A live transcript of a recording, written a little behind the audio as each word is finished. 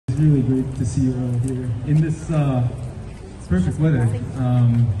really great to see you all here in this perfect weather.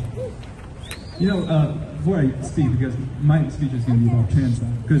 Before I speak, because my speech is going to be about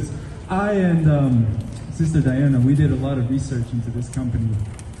TransDigm, because I and Sister Diana, we did a lot of research into this company,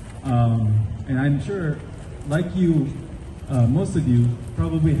 and I'm sure, like you, most of you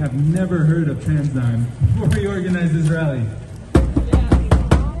probably have never heard of TransDigm before we organized this rally.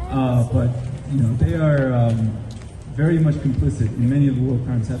 But they are very much complicit in many of the war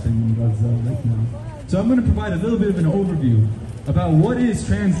crimes happening in Gaza right now. So I'm going to provide a little bit of an overview about what is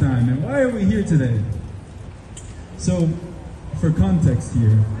TransDigm and why are we here today. So, for context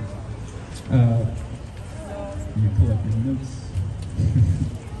here, let me pull up your notes.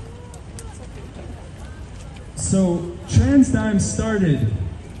 So, TransDigm started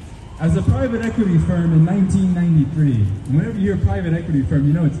as a private equity firm in 1993. And whenever you hear private equity firm,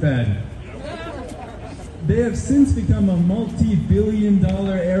 you know it's bad. They have since become a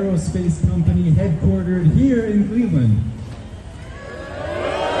multi-billion-dollar aerospace company headquartered here in Cleveland.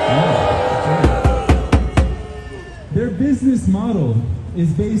 Their business model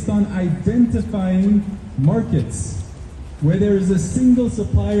is based on identifying markets where there is a single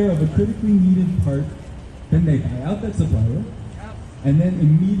supplier of a critically needed part, then they buy out that supplier, and then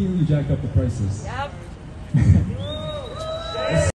immediately jack up the prices.